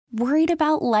Worried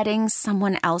about letting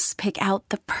someone else pick out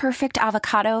the perfect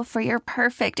avocado for your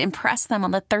perfect impress them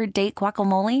on the third date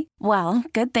guacamole? Well,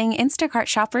 good thing Instacart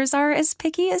shoppers are as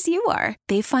picky as you are.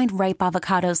 They find ripe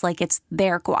avocados like it's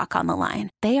their guac on the line.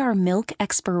 They are milk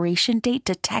expiration date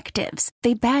detectives.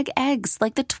 They bag eggs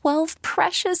like the 12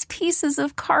 precious pieces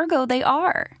of cargo they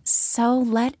are. So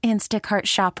let Instacart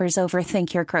shoppers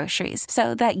overthink your groceries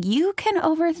so that you can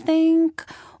overthink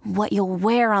what you'll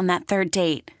wear on that third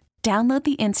date. Download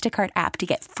the Instacart app to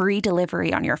get free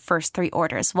delivery on your first 3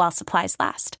 orders while supplies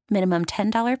last. Minimum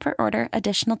 $10 per order.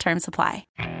 Additional terms apply.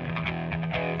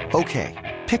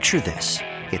 Okay, picture this.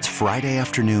 It's Friday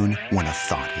afternoon when a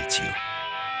thought hits you.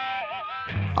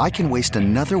 I can waste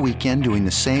another weekend doing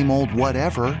the same old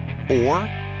whatever, or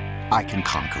I can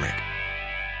conquer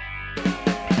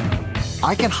it.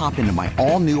 I can hop into my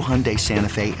all-new Hyundai Santa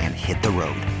Fe and hit the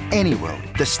road. Any road.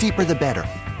 The steeper, the better.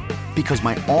 Because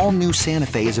my all-new Santa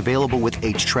Fe is available with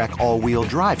H-Track all-wheel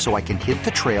drive, so I can hit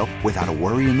the trail without a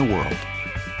worry in the world.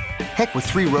 Heck, with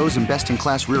 3 rows and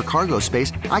best-in-class rear cargo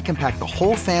space, I can pack the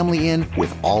whole family in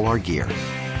with all our gear.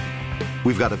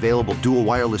 We've got available dual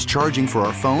wireless charging for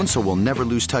our phones, so we'll never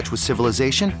lose touch with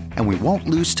civilization, and we won't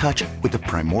lose touch with the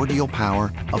primordial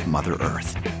power of Mother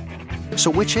Earth.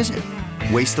 So which is it?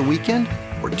 Waste the weekend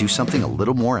or do something a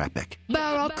little more epic?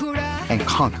 And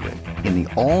conquer it in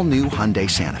the all-new Hyundai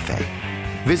Santa Fe.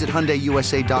 Visit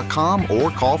HyundaiUSA.com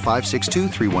or call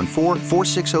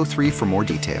 562-314-4603 for more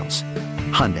details.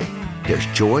 Hyundai, there's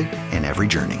joy in every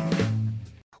journey.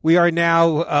 We are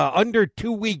now under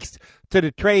 2 weeks to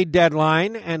the trade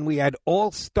deadline, and we had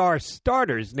all-star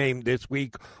starters named this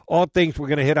week. All things we're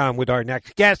going to hit on with our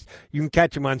next guest. You can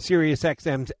catch him on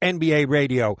SiriusXM's NBA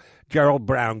radio. Gerald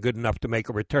Brown, good enough to make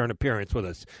a return appearance with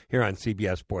us here on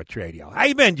CBS Sports Radio. How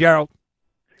you been, Gerald?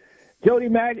 Jody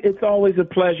Mac, it's always a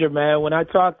pleasure, man. When I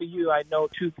talk to you, I know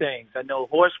 2 things. I know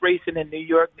horse racing in New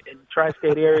York in the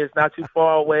tri-state area is not too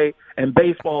far away, and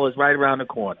baseball is right around the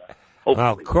corner.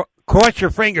 Hopefully. Well, cross your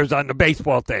fingers on the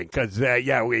baseball thing because,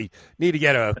 we need to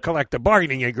get a collective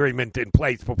bargaining agreement in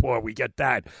place before we get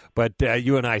that. But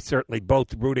you and I certainly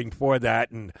both rooting for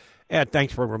that. And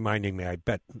thanks for reminding me. I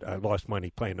bet I lost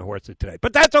money playing the horses today.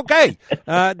 But that's okay.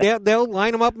 They'll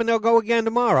line them up and they'll go again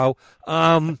tomorrow.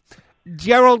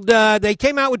 Gerald, they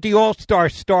came out with the all-star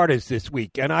starters this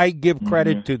week, and I give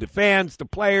credit to the fans, the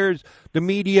players, the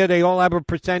media. They all have a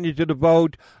percentage of the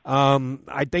vote.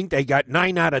 I think they got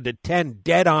 9 out of the 10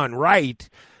 dead on right.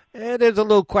 There's a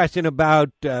little question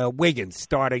about Wiggins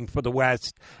starting for the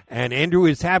West, and Andrew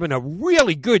is having a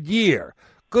really good year.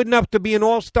 Good enough to be an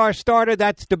all-star starter,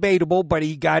 that's debatable, but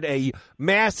he got a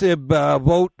massive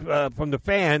vote from the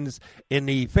fans in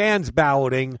the fans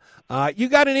balloting. You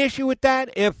got an issue with that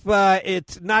if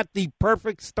it's not the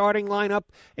perfect starting lineup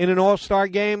in an all-star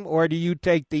game, or do you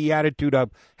take the attitude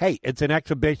of, hey, it's an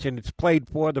exhibition, it's played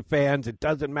for the fans, it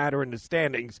doesn't matter in the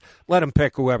standings, let them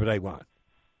pick whoever they want?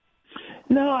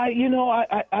 No, I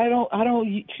don't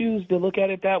choose to look at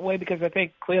it that way because I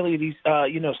think clearly these,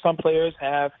 some players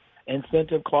have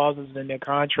incentive clauses in their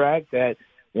contract that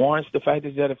warrants the fact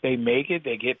that if they make it,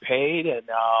 they get paid. And,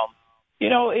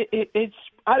 it's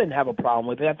I didn't have a problem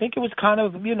with it. I think it was kind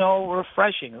of,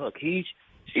 refreshing. Look, he's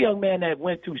a young man that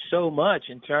went through so much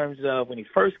in terms of when he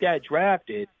first got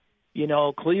drafted,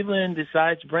 Cleveland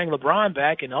decides to bring LeBron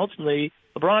back, and ultimately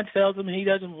LeBron tells him he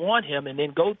doesn't want him, and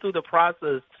then go through the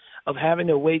process of having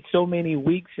to wait so many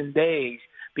weeks and days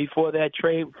before that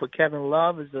trade for Kevin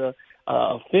Love is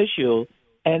official.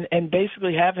 And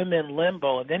basically have him in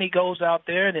limbo. And then he goes out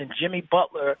there, and then Jimmy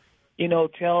Butler,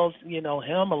 tells,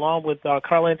 him along with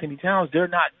Karl Anthony Towns, they're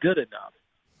not good enough.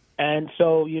 And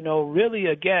so, really,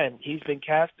 again, he's been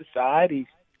cast aside. He's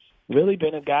really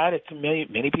been a guy that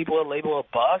many people are labeled a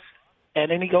bust. And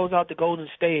then he goes out to Golden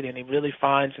State, and he really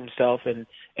finds himself in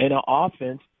an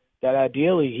offense that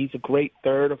ideally he's a great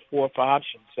 3rd or 4th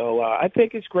option. So I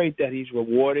think it's great that he's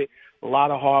rewarded a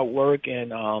lot of hard work and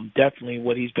definitely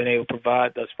what he's been able to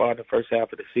provide thus far in the first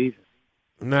half of the season.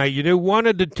 Now, you knew one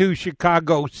of the 2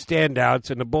 Chicago standouts,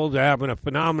 and the Bulls are having a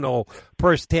phenomenal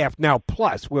first half now.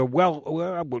 Plus, we're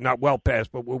not well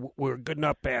past, but we're good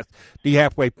enough past the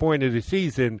halfway point of the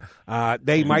season.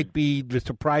 They might be the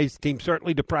surprise team,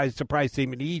 certainly the surprise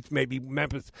team in the East, maybe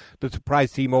Memphis, the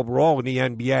surprise team overall in the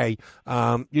NBA.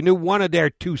 You knew one of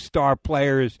their 2 star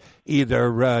players,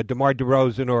 either DeMar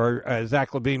DeRozan or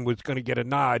Zach LaVine, was going to get a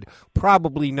nod,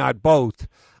 probably not both.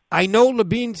 I know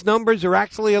Levine's numbers are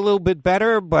actually a little bit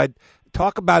better, but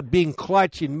talk about being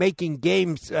clutch and making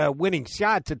games, winning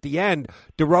shots at the end.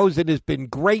 DeRozan has been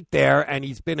great there, and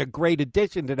he's been a great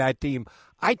addition to that team.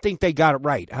 I think they got it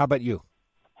right. How about you?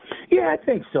 Yeah, I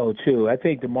think so, too. I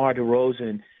think DeMar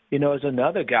DeRozan is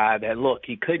another guy that, look,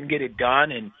 he couldn't get it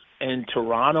done in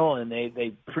Toronto, and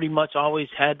they pretty much always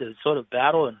had to sort of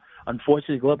battle and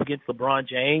unfortunately go up against LeBron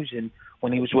James, and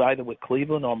when he was either with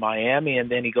Cleveland or Miami, and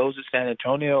then he goes to San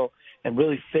Antonio and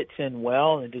really fits in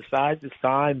well and decides to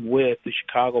sign with the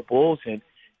Chicago Bulls. And,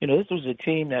 this was a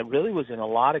team that really was in a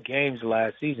lot of games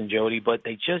last season, Jody, but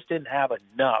they just didn't have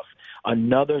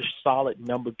another solid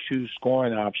number 2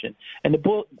 scoring option. And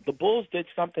the Bulls did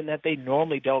something that they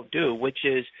normally don't do, which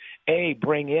is,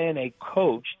 bring in a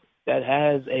coach that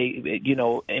has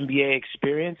NBA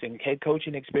experience and head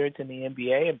coaching experience in the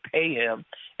NBA and pay him,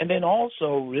 and then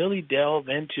also really delve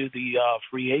into the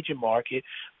free agent market,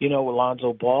 with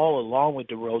Lonzo Ball along with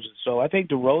DeRozan. So I think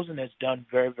DeRozan has done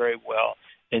very, very well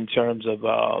in terms of,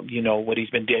 what he's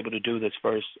been able to do this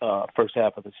first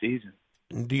half of the season.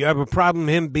 Do you have a problem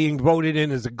him being voted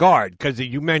in as a guard? Because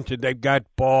you mentioned they've got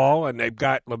Ball and they've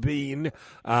got Levine.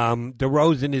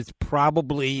 DeRozan is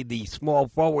probably the small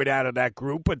forward out of that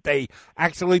group, but they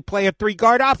actually play a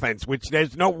 3-guard offense, which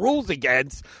there's no rules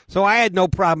against. So I had no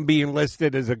problem being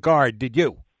listed as a guard. Did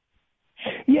you?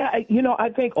 Yeah, I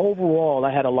think overall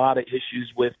I had a lot of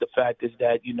issues with the fact is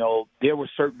that, there were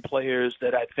certain players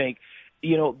that I think – the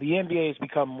NBA has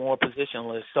become more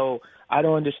positionless, so I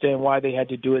don't understand why they had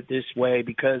to do it this way,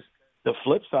 because the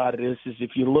flip side of this is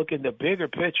if you look in the bigger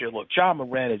picture, look, Ja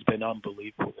Morant has been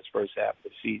unbelievable this first half of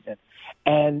the season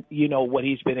and, what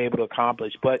he's been able to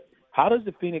accomplish. But how does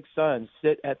the Phoenix Suns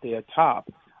sit at the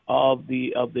top of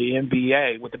the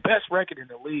NBA with the best record in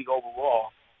the league overall,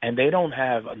 and they don't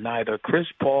have neither Chris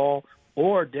Paul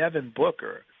or Devin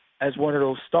Booker as one of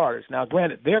those starters? Now,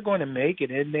 granted, they're going to make it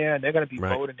in there, and they're going to be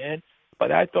voted in.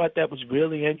 But I thought that was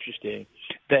really interesting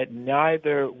that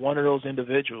neither one of those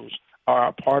individuals are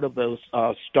a part of those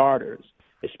starters,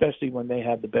 especially when they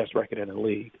have the best record in the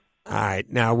league. All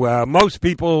right. Now, most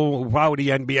people who follow the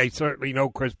NBA certainly know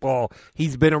Chris Paul.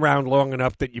 He's been around long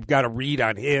enough that you've got to read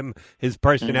on him, his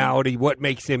personality, what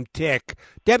makes him tick.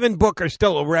 Devin Booker's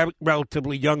still a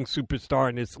relatively young superstar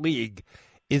in this league.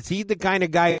 Is he the kind of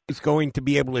guy who's going to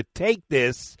be able to take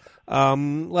this,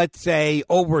 let's say,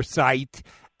 oversight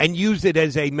and use it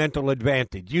as a mental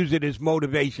advantage, use it as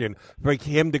motivation for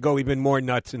him to go even more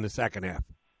nuts in the second half?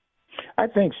 I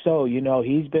think so.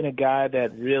 He's been a guy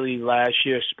that really last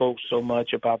year spoke so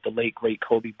much about the late, great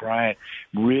Kobe Bryant,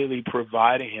 really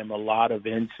providing him a lot of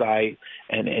insight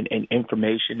and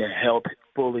information to help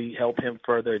him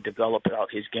further develop out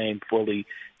his game fully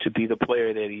to be the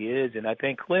player that he is. And I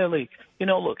think clearly,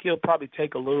 look, he'll probably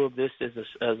take a little of this as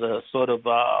a sort of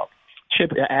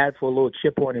add for a little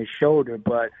chip on his shoulder,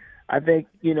 but I think,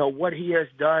 what he has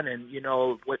done and,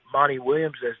 what Monty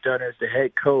Williams has done as the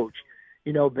head coach,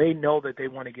 they know that they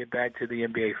want to get back to the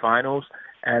NBA Finals,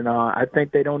 and I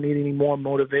think they don't need any more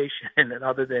motivation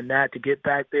other than that to get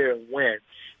back there and win.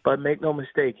 But make no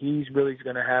mistake, he's really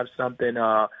going to have something,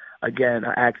 again,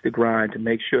 an axe to grind to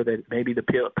make sure that maybe the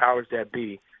powers that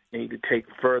be need to take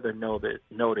further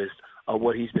notice of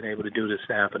what he's been able to do this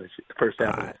first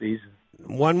half of the season.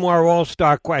 One more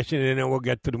all-star question, and then we'll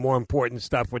get to the more important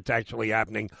stuff, what's actually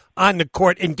happening on the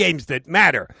court in games that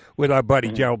matter with our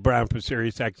buddy Gerald Brown for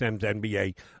SiriusXM's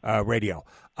NBA radio.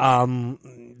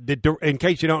 In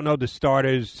case you don't know, the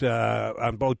starters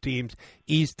on both teams,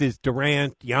 East is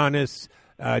Durant, Giannis,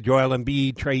 Joel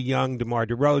Embiid, Trae Young, DeMar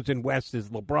DeRozan. West is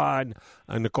LeBron,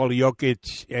 Nikola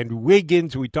Jokic, and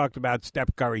Wiggins. We talked about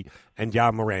Steph Curry and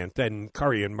Ja Morant. And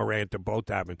Curry and Morant are both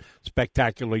having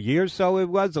spectacular years, so it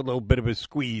was a little bit of a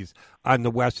squeeze on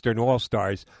the Western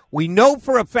All-Stars. We know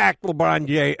for a fact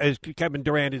Kevin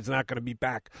Durant is not going to be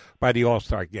back by the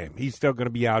All-Star game. He's still going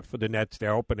to be out for the Nets.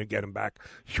 They're hoping to get him back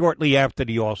shortly after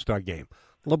the All-Star game.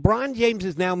 LeBron James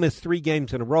has now missed 3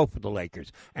 games in a row for the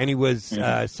Lakers, and he was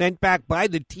sent back by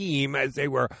the team as they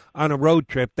were on a road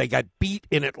trip. They got beat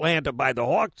in Atlanta by the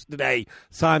Hawks today,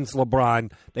 sans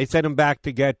LeBron. They sent him back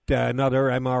to get another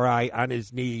MRI on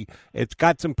his knee. It's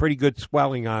got some pretty good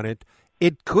swelling on it.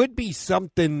 It could be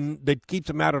something that keeps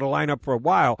him out of the lineup for a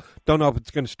while. Don't know if it's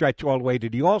going to stretch all the way to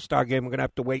the All-Star game. We're going to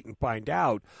have to wait and find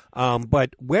out.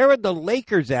 But where are the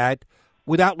Lakers at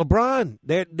without LeBron?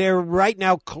 They're right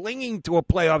now clinging to a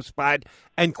playoff spot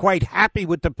and quite happy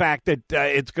with the fact that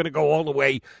it's going to go all the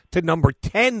way to number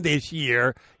 10 this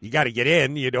year. You got to get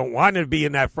in. You don't want to be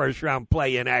in that first-round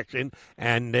play-in action.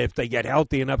 And if they get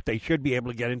healthy enough, they should be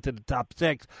able to get into the top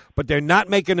 6. But they're not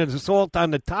making an assault on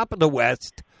the top of the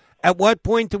West. At what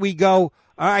point do we go,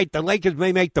 all right, the Lakers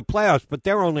may make the playoffs, but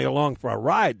they're only along for a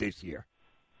ride this year?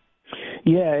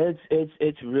 Yeah,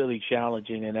 it's really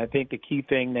challenging, and I think the key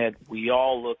thing that we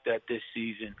all looked at this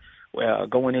season,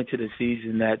 going into the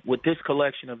season, that with this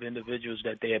collection of individuals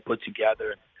that they had put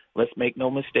together, let's make no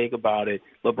mistake about it,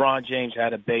 LeBron James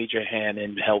had a major hand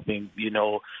in helping,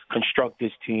 construct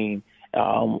this team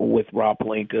with Rob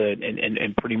Pelinka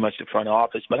and pretty much the front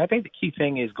office. But I think the key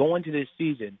thing is going to this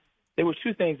season, there were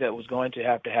two things that was going to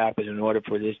have to happen in order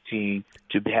for this team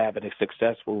to have a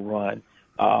successful run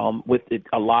with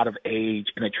a lot of age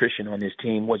and attrition on this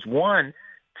team. Was one,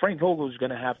 Frank Vogel is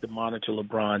going to have to monitor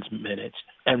LeBron's minutes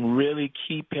and really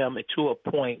keep him to a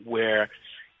point where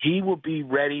he will be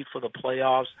ready for the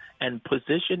playoffs and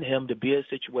position him to be a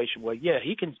situation where, yeah,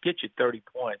 he can get you 30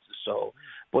 points or so,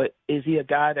 but is he a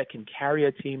guy that can carry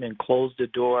a team and close the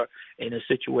door in a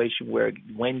situation where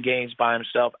win games by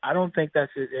himself? I don't think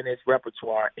that's in his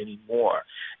repertoire anymore.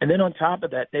 And then on top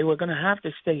of that, they were going to have to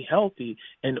stay healthy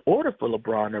in order for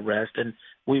LeBron to rest, and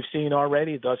we've seen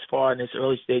already thus far in this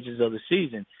early stages of the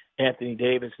season, Anthony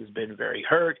Davis has been very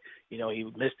hurt. He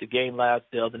missed the game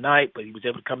the other night, but he was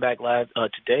able to come back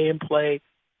today and play.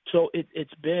 So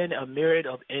it's been a myriad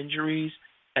of injuries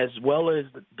as well as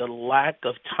the lack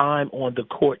of time on the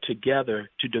court together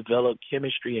to develop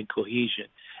chemistry and cohesion.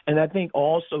 And I think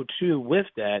also, too, with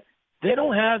that, they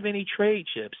don't have any trade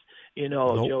chips.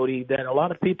 Nope. Jody, that a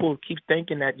lot of people keep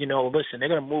thinking that, listen, they're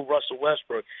going to move Russell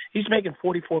Westbrook. He's making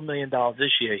 $44 million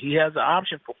this year. He has an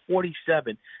option for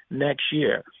 $47 next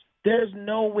year. There's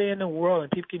no way in the world,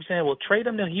 and people keep saying, well, trade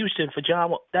him to Houston for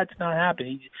John Wall. That's not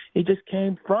happening. He just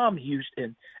came from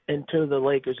Houston into the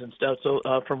Lakers and stuff, so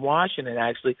from Washington,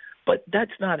 actually. But that's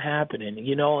not happening,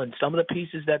 and some of the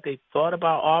pieces that they thought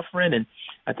about offering, and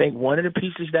I think one of the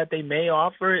pieces that they may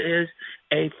offer is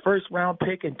a first-round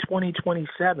pick in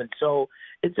 2027. So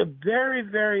it's a very,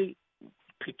 very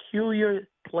peculiar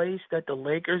place that the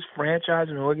Lakers franchise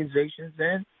and organization is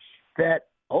in, that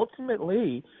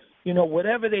ultimately –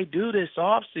 whatever they do this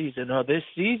offseason or this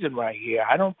season right here,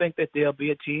 I don't think that they'll be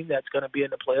a team that's going to be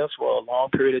in the playoffs for a long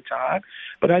period of time.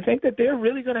 But I think that they're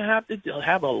really going to have to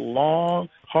have a long,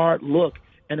 hard look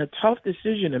and a tough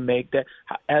decision to make that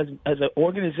as an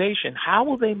organization, how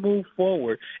will they move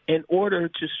forward in order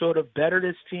to sort of better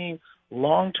this team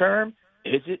long term?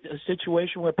 Is it a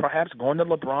situation where perhaps going to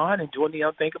LeBron and doing the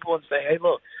unthinkable and say, hey,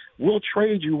 look, we'll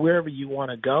trade you wherever you want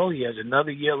to go. He has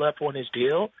another year left on his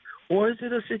deal. Or is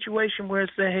it a situation where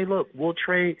it's say, hey, look, we'll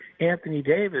trade Anthony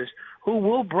Davis, who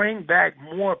will bring back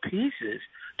more pieces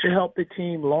to help the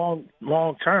team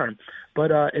long term.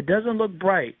 But it doesn't look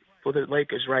bright for the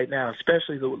Lakers right now,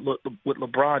 especially with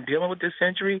LeBron dealing with this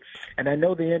injury. And I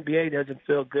know the NBA doesn't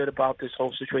feel good about this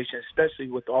whole situation, especially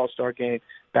with the All-Star game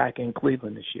back in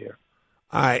Cleveland this year.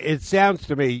 It sounds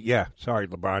to me, sorry,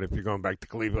 LeBron, if you're going back to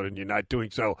Cleveland and you're not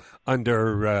doing so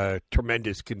under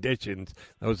tremendous conditions,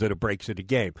 those are the breaks of the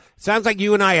game. Sounds like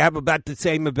you and I have about the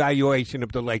same evaluation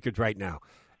of the Lakers right now.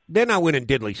 They're not winning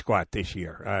diddly squat this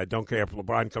year. Don't care if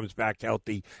LeBron comes back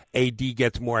healthy. AD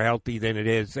gets more healthy than it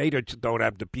is. They just don't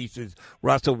have the pieces.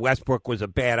 Russell Westbrook was a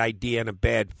bad idea and a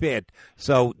bad fit.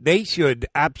 So they should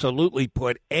absolutely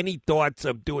put any thoughts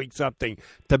of doing something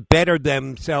to better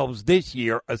themselves this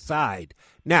year aside.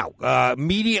 Now,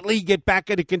 immediately get back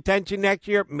into contention next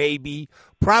year? Maybe.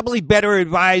 Probably better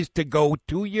advised to go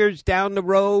 2 years down the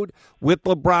road with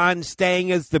LeBron staying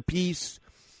as the piece.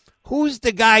 Who's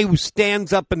the guy who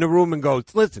stands up in the room and goes,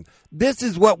 listen, this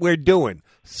is what we're doing.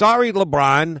 Sorry,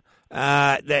 LeBron.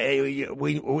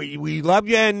 We love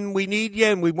you and we need you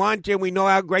and we want you and we know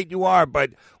how great you are,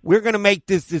 but we're going to make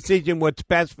this decision what's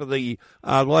best for the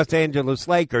Los Angeles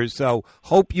Lakers. So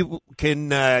hope you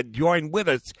can join with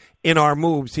us in our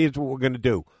moves. Here's what we're going to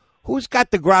do. Who's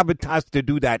got the gravitas to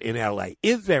do that in L.A.?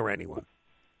 Is there anyone?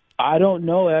 I don't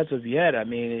know as of yet. I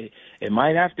mean, it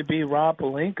might have to be Rob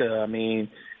Pelinka. I mean,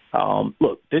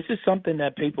 look, this is something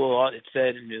that people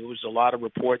said, and there was a lot of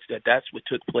reports that that's what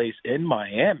took place in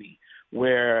Miami,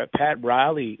 where Pat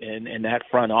Riley and that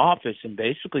front office and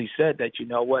basically said that, you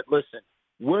know what, listen,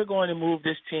 we're going to move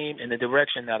this team in the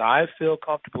direction that I feel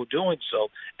comfortable doing so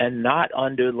and not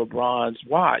under LeBron's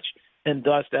watch. And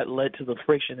thus that led to the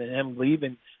friction in him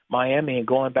leaving Miami and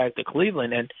going back to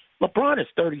Cleveland. And LeBron is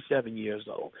 37 years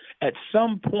old. At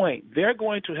some point, they're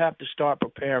going to have to start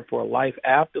preparing for a life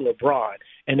after LeBron.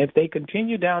 And if they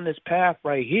continue down this path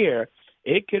right here,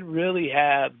 it could really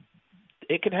have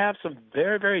some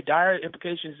very, very dire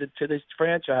implications to this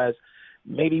franchise,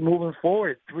 maybe moving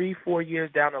forward 3-4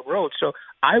 years down the road. So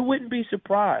I wouldn't be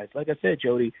surprised, like I said,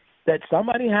 Jody, that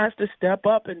somebody has to step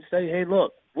up and say, hey,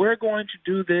 look, we're going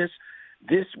to do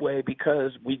this way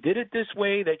because we did it this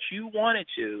way that you wanted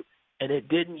to, and it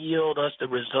didn't yield us the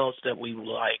results that we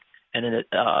like. And then,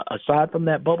 aside from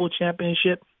that bubble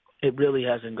championship, it really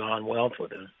hasn't gone well for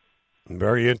them.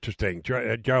 Very interesting.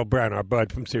 Gerald Brown, our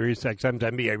bud from SiriusXM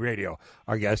NBA Radio,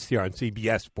 our guest here on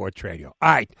CBS Sports Radio.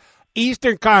 All right,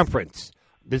 Eastern Conference.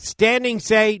 The standings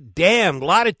say, damn, a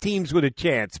lot of teams with a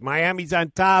chance. Miami's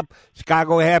on top.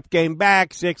 Chicago a half game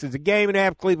back. 6 is a game and a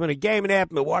half. Cleveland a game and a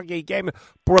half. Milwaukee a game.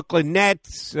 Brooklyn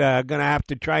Nets going to have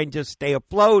to try and just stay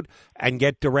afloat and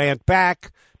get Durant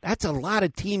back. That's a lot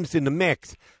of teams in the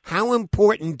mix. How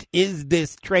important is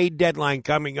this trade deadline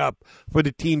coming up for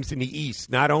the teams in the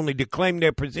East? Not only to claim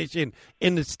their position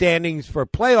in the standings for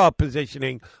playoff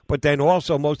positioning, but then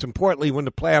also, most importantly, when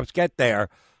the playoffs get there,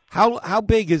 how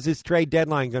big is this trade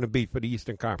deadline going to be for the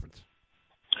Eastern Conference?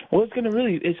 Well, it's going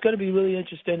to be really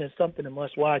interesting and something to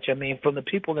must watch. I mean, from the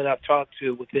people that I've talked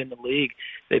to within the league,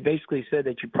 they basically said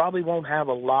that you probably won't have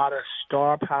a lot of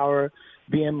star power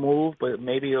being moved, but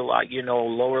maybe a lot,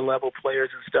 lower level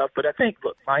players and stuff. But I think,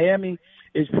 look, Miami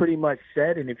is pretty much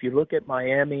set. And if you look at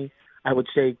Miami, I would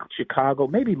say Chicago,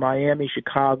 maybe Miami,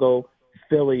 Chicago,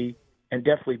 Philly, and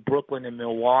definitely Brooklyn and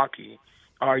Milwaukee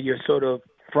are your sort of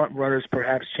front runners,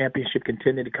 perhaps championship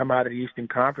contender to come out of the Eastern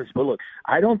Conference. But look,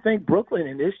 I don't think Brooklyn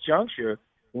in this juncture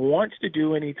wants to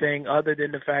do anything other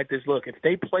than the fact is, look, if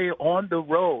they play on the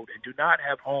road and do not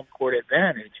have home court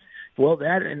advantage, well,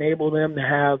 that enables them to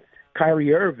have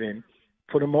Kyrie Irving,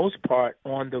 for the most part,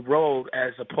 on the road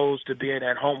as opposed to being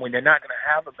at home when they're not going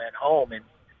to have him at home. And,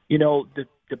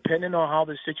 depending on how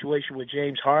the situation with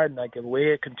James Harden, like the way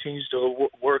it continues to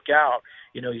work out,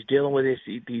 he's dealing with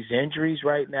these injuries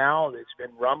right now. There's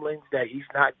been rumblings that he's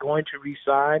not going to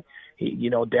re-sign.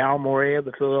 Daryl Morey of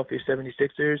the Philadelphia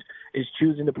 76ers is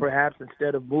choosing to perhaps,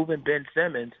 instead of moving Ben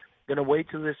Simmons, going to wait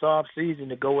till this offseason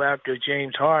to go after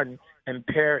James Harden and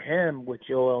pair him with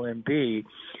Joel Embiid.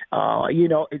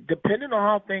 Depending on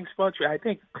how things fluctuate, I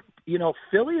think,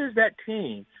 Philly is that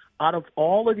team out of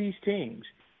all of these teams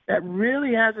that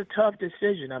really has a tough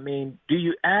decision. I mean, do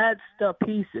you add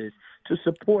pieces to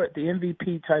support the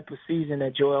MVP type of season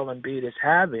that Joel Embiid is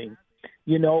having,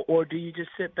 or do you just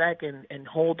sit back and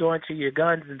hold on to your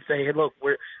guns and say, hey, look,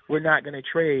 we're not going to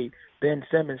trade Ben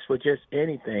Simmons for just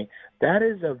anything? That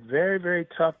is a very, very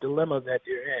tough dilemma that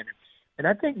they're in. And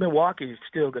I think Milwaukee is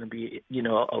still going to be,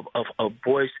 a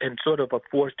voice and sort of a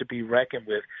force to be reckoned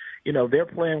with. They're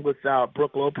playing without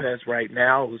Brook Lopez right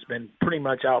now, who's been pretty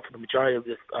much out for the majority of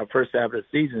this first half of the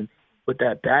season with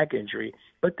that back injury.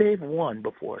 But they've won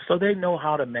before, so they know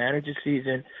how to manage a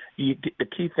season. The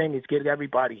key thing is get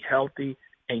everybody healthy,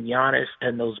 and Giannis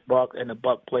and the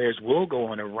Buck players will go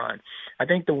on a run. I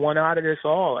think the one out of this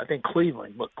all, I think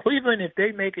Cleveland. Look, Cleveland, if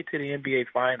they make it to the NBA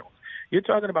Finals, you're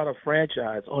talking about a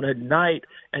franchise on a night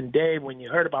and day when you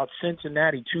heard about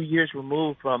Cincinnati 2 years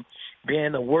removed from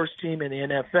being the worst team in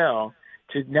the NFL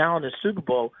to now in the Super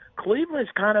Bowl. Cleveland's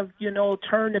kind of,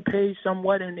 turned the page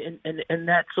somewhat in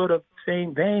that sort of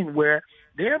same vein where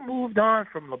they're moved on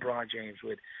from LeBron James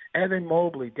with Evan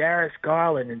Mobley, Darius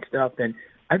Garland and stuff. And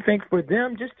I think for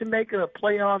them just to make a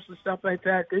playoffs and stuff like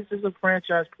that, this is a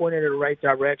franchise pointed in the right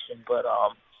direction. But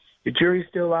the jury's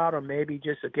still out on maybe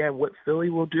just, again, what Philly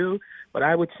will do. But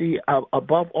I would see,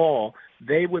 above all,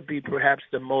 they would be perhaps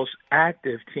the most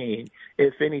active team,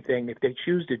 if anything, if they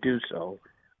choose to do so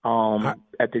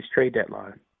at this trade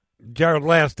deadline. Gerald,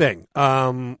 last thing.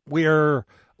 We're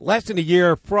less than a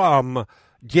year from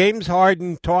James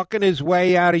Harden talking his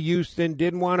way out of Houston,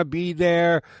 didn't want to be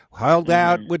there, held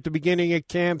out with the beginning of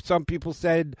camp. Some people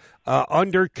said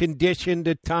under-conditioned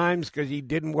at times because he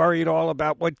didn't worry at all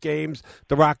about what games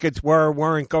the Rockets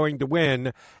weren't going to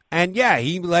win. And, yeah,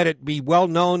 he let it be well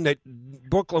known that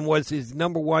Brooklyn was his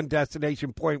number one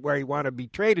destination point where he wanted to be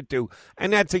traded to,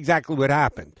 and that's exactly what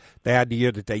happened. They had the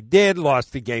year that they did,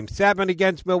 lost the Game 7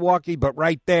 against Milwaukee, but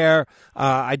right there,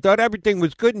 I thought everything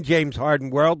was good in James Harden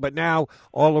world, but now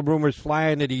all the rumors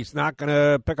flying that he's not going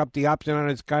to pick up the option on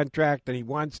his contract and he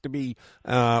wants to be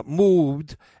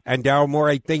moved, and Daryl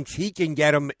Morey thinks he can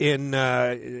get him in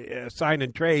sign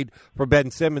and trade for Ben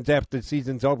Simmons after the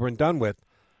season's over and done with.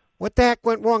 What the heck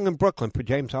went wrong in Brooklyn for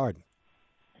James Harden?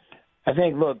 I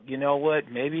think, look, you know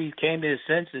what? Maybe he came to his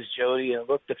senses, Jody, and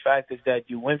look, the fact is that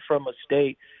you went from a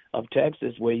state of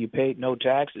Texas where you paid no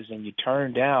taxes and you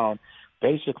turned down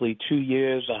basically 2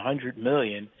 years, $100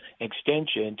 million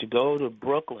extension to go to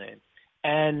Brooklyn.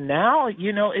 And now,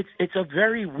 it's a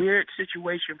very weird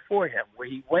situation for him where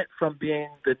he went from being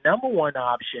the number one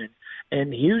option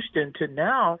in Houston to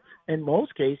now, in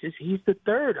most cases, he's the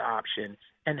third option.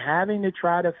 And having to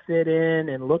try to fit in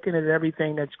and looking at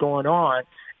everything that's going on,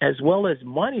 as well as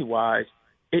money-wise,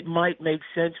 it might make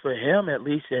sense for him, at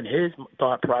least in his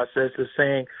thought process, of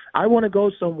saying, I want to go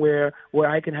somewhere where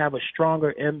I can have a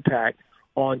stronger impact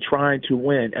on trying to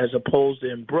win, as opposed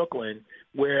to in Brooklyn,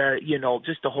 where,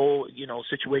 just the whole,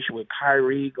 situation with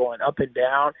Kyrie going up and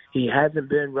down. He hasn't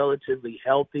been relatively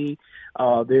healthy.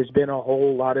 There's been a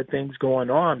whole lot of things going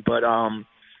on, but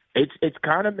it's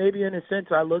kind of, maybe in a sense,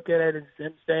 I look at it as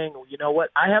him saying, you know what,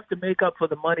 I have to make up for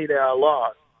the money that I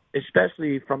lost,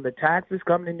 especially from the taxes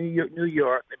coming to New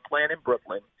York and playing in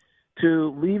Brooklyn,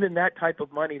 to leaving that type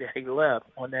of money that he left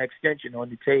on that extension on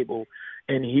the table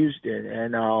in Houston.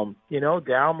 And,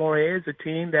 Daryl Morey is a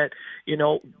team that,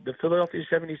 the Philadelphia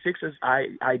 76ers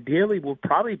ideally will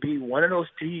probably be one of those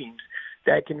teams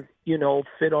that can,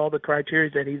 fit all the criteria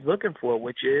that he's looking for,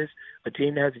 which is a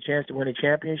team that has a chance to win a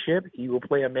championship. He will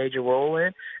play a major role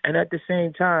in, and at the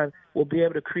same time will be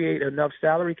able to create enough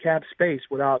salary cap space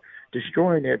without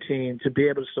destroying their team to be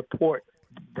able to support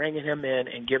bringing him in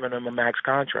and giving him a max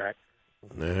contract.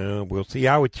 We'll see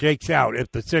how it shakes out.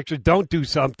 If the Sixers don't do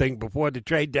something before the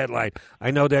trade deadline,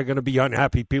 I know they're going to be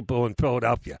unhappy people in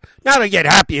Philadelphia. Now they get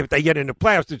happy if they get in the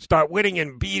playoffs and start winning,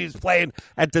 and Embiid is playing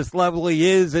at this level he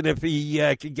is, and if he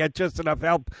can get just enough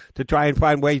help to try and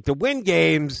find ways to win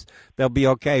games, they'll be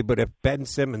okay. But if Ben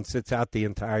Simmons sits out the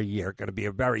entire year, it's going to be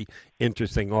a very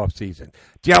interesting offseason.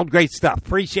 Gerald, great stuff.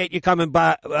 Appreciate you coming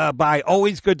by.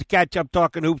 Always good to catch up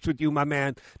talking hoops with you, my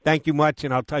man. Thank you much,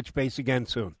 and I'll touch base again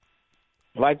soon.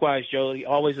 Likewise, Jody.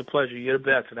 Always a pleasure. You're the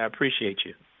best, and I appreciate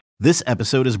you. This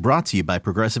episode is brought to you by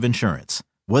Progressive Insurance.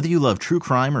 Whether you love true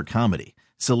crime or comedy,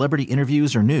 celebrity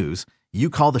interviews or news, you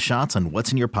call the shots on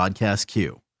what's in your podcast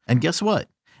queue. And guess what?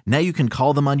 Now you can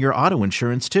call them on your auto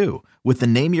insurance, too, with the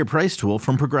Name Your Price tool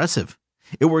from Progressive.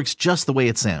 It works just the way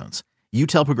it sounds. You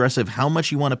tell Progressive how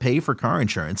much you want to pay for car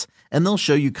insurance, and they'll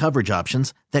show you coverage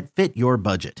options that fit your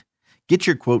budget. Get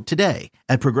your quote today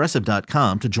at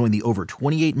Progressive.com to join the over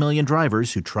 28 million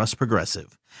drivers who trust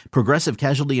Progressive. Progressive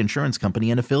Casualty Insurance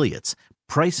Company and Affiliates.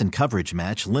 Price and coverage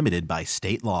match limited by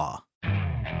state law.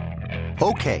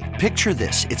 Okay, picture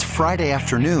this. It's Friday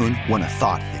afternoon when a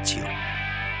thought hits you.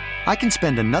 I can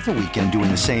spend another weekend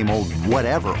doing the same old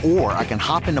whatever, or I can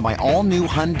hop into my all-new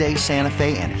Hyundai Santa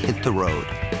Fe and hit the road.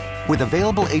 With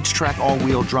available H-Track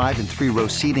all-wheel drive and 3-row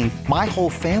seating, my whole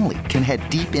family can head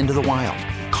deep into the wild.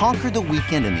 Conquer the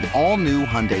weekend in the all-new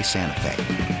Hyundai Santa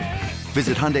Fe.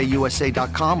 Visit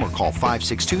HyundaiUSA.com or call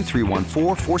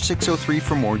 562-314-4603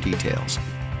 for more details.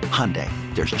 Hyundai,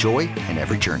 there's joy in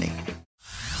every journey.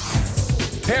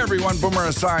 Hey everyone, Boomer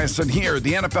Esiason here.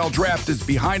 The NFL Draft is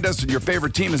behind us and your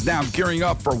favorite team is now gearing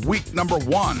up for week number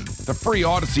 1. The free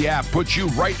Odyssey app puts you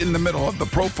right in the middle of the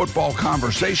pro football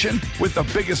conversation with the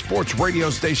biggest sports radio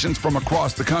stations from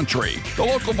across the country. The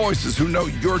local voices who know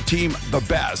your team the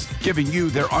best, giving you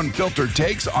their unfiltered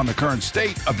takes on the current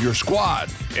state of your squad.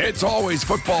 It's always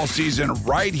football season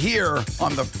right here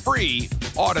on the free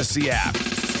Odyssey app.